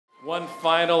One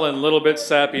final and little bit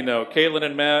sappy note. Kaitlyn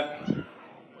and Matt,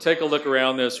 take a look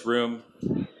around this room.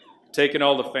 Taking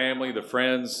all the family, the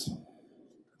friends,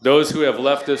 those who have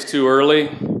left us too early,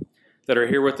 that are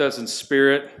here with us in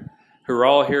spirit, who are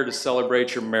all here to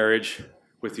celebrate your marriage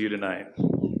with you tonight.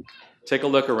 Take a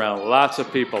look around. Lots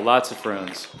of people, lots of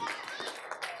friends.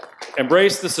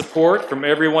 Embrace the support from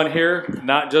everyone here,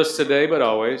 not just today, but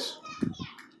always.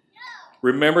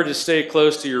 Remember to stay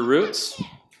close to your roots,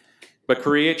 but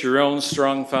create your own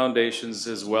strong foundations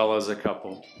as well as a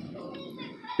couple.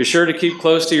 Be sure to keep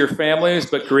close to your families,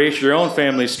 but create your own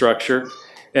family structure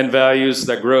and values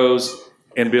that grows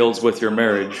and builds with your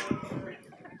marriage.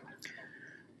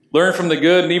 Learn from the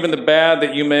good and even the bad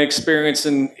that you may experience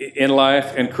in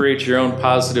life and create your own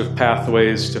positive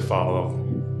pathways to follow.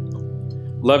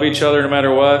 Love each other no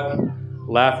matter what,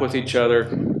 laugh with each other,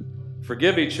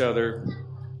 forgive each other,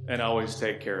 and always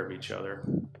take care of each other.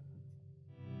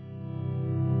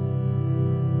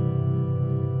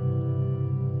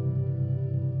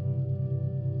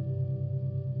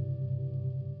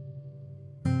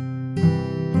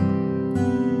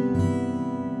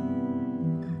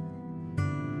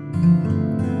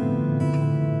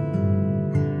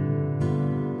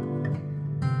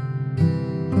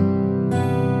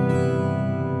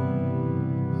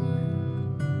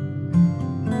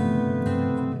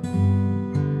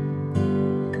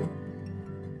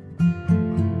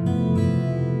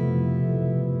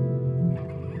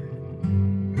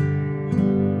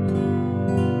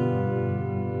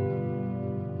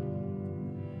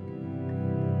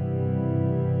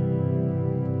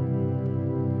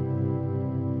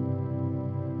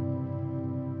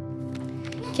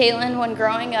 Kaitlyn, when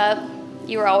growing up,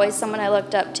 you were always someone I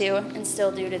looked up to and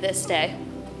still do to this day.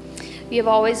 You have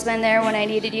always been there when I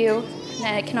needed you,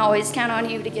 and I can always count on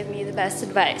you to give me the best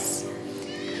advice.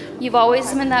 You've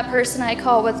always been that person I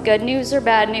call with good news or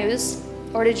bad news,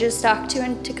 or to just talk to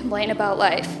and to complain about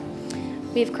life.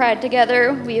 We've cried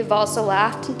together, we've also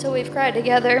laughed until we've cried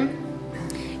together.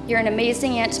 You're an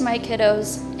amazing aunt to my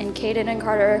kiddos, and Kaden and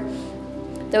Carter,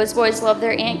 those boys love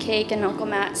their Aunt Cake and Uncle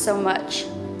Matt so much.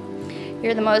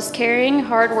 You're the most caring,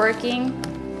 hardworking,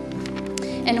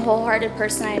 and wholehearted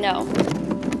person I know.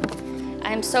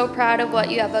 I am so proud of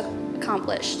what you have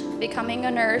accomplished. Becoming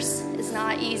a nurse is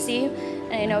not easy,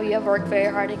 and I know you have worked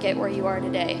very hard to get where you are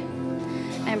today.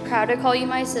 I'm proud to call you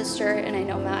my sister, and I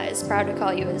know Matt is proud to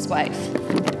call you his wife.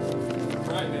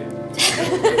 Right, babe.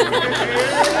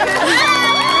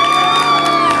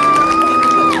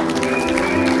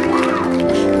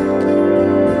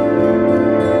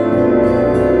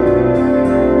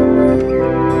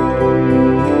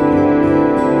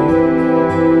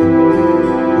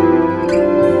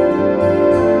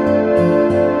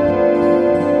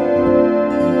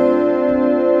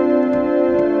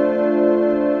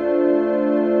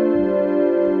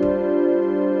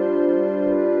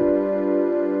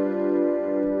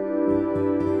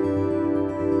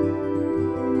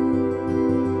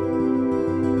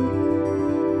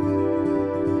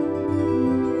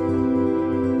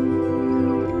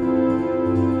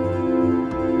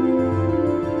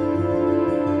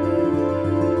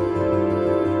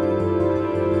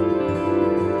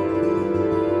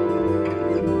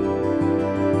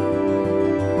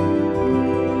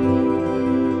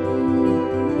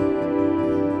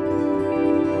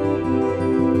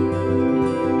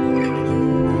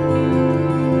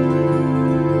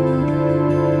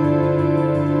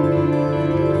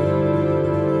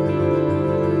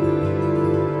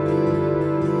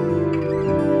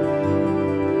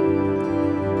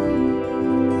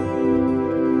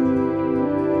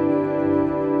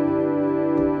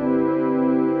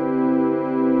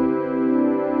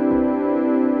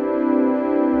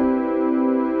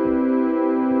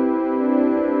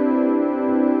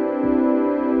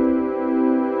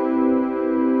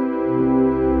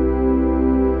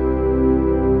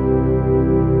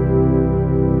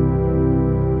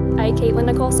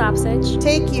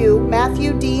 Take you,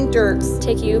 Matthew Dean Dierks.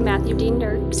 Take you, Matthew Dean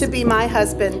Dierks. To be my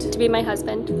husband. To be my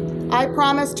husband. I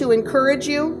promise to encourage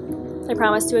you. I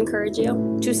promise to encourage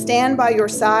you. To stand by your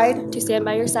side. To stand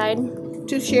by your side.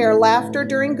 To share laughter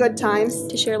during good times.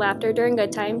 To share laughter during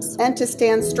good times. And to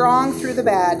stand strong through the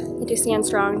bad. And to stand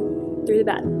strong through the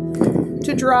bad.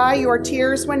 To dry your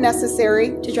tears when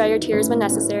necessary. To dry your tears when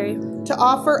necessary. To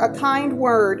offer a kind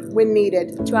word when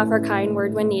needed. To offer a kind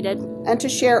word when needed. And to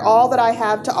share all that I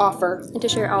have to offer. And to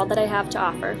share all that I have to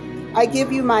offer. I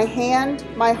give you my hand,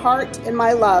 my heart, and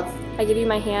my love. I give you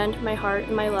my hand, my heart,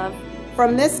 and my love.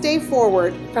 from this day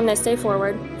forward, from this day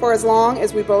forward, for as long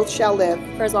as we both shall live.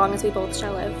 for as long as we both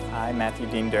shall live. I, Matthew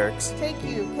Dean Dierks, Take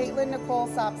you, Kaitlyn Nicole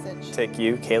Sopsich, take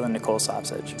you, Kaitlyn Nicole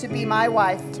Sopsich, to be my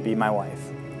wife, to be my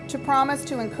wife, to promise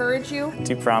to encourage you,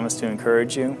 to promise to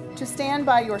encourage you, to stand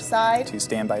by your side, to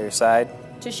stand by your side,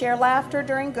 to share laughter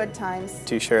during good times,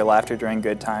 to share laughter during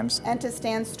good times, and to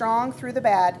stand strong through the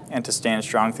bad, and to stand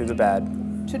strong through the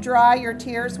bad, to dry your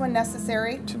tears when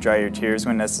necessary, to dry your tears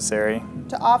when necessary,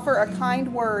 to offer a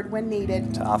kind word when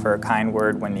needed, to offer a kind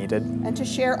word when needed, and to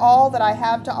share all that I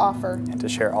have to offer. and to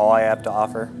share all I have to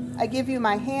offer. I give you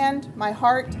my hand, my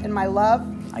heart, and my love.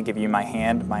 I give you my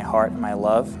hand, my heart, and my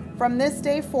love, From this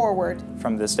day forward,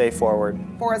 from this day forward,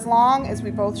 for as long as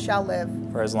we both shall live.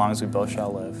 for as long as we both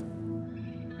shall live.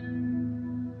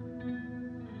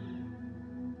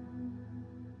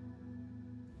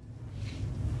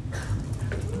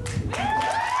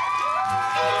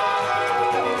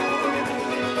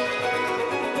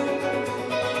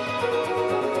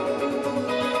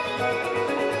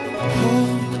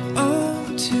 Hold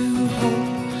on to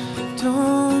hope,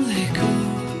 don't let go,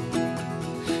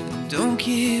 don't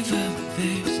give up,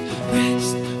 there's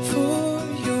rest for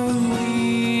your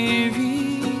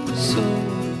weary soul,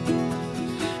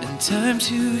 and time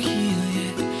to heal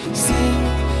yet still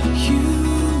you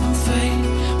fight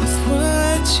with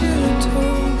what you're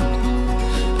told,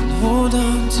 and hold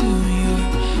on to your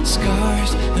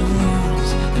scars and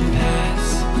wounds and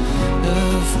past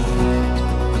of old.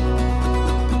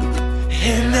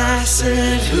 And I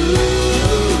said,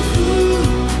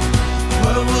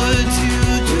 what would you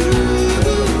do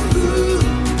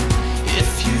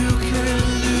if you could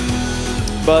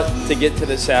lose? But to get to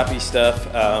the sappy stuff,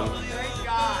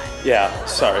 yeah,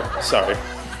 sorry.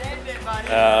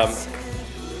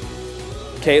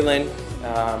 Kaitlyn,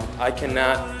 I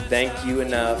cannot thank you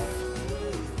enough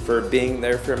for being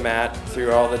there for Matt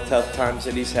through all the tough times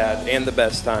that he's had and the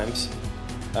best times.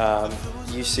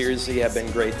 You seriously have been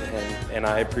great to him, and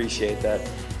I appreciate that.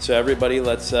 So everybody,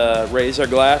 let's raise our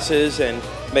glasses and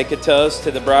make a toast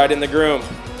to the bride and the groom.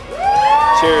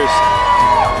 Cheers.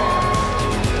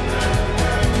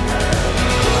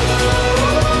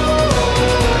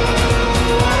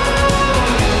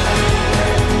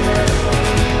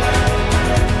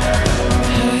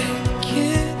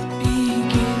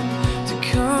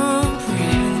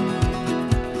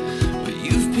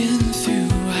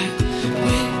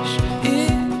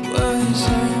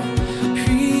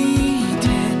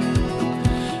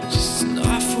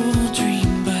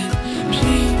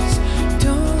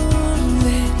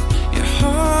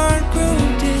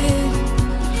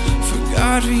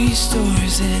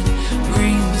 Restores and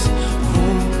brings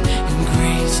hope and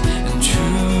grace and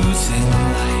truth and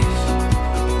life.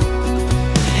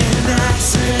 And I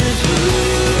said,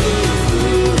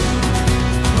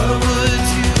 what would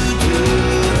you do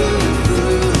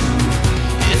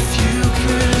if you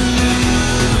could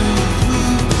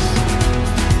lose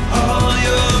all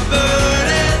your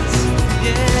burdens?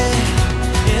 Yeah.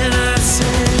 And I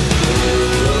said,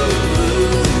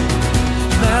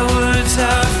 my words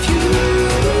are few,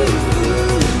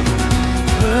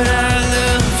 but I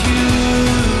love you.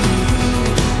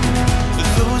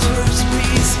 With those words,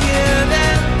 please hear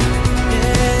them.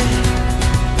 Yeah.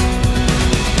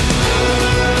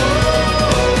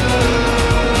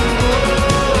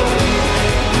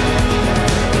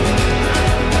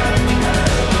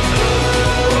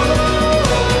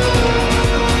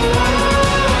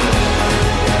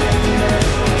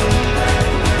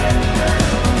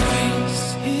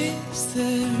 Grace is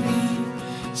the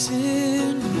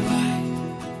reason why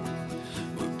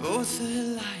we're both alive.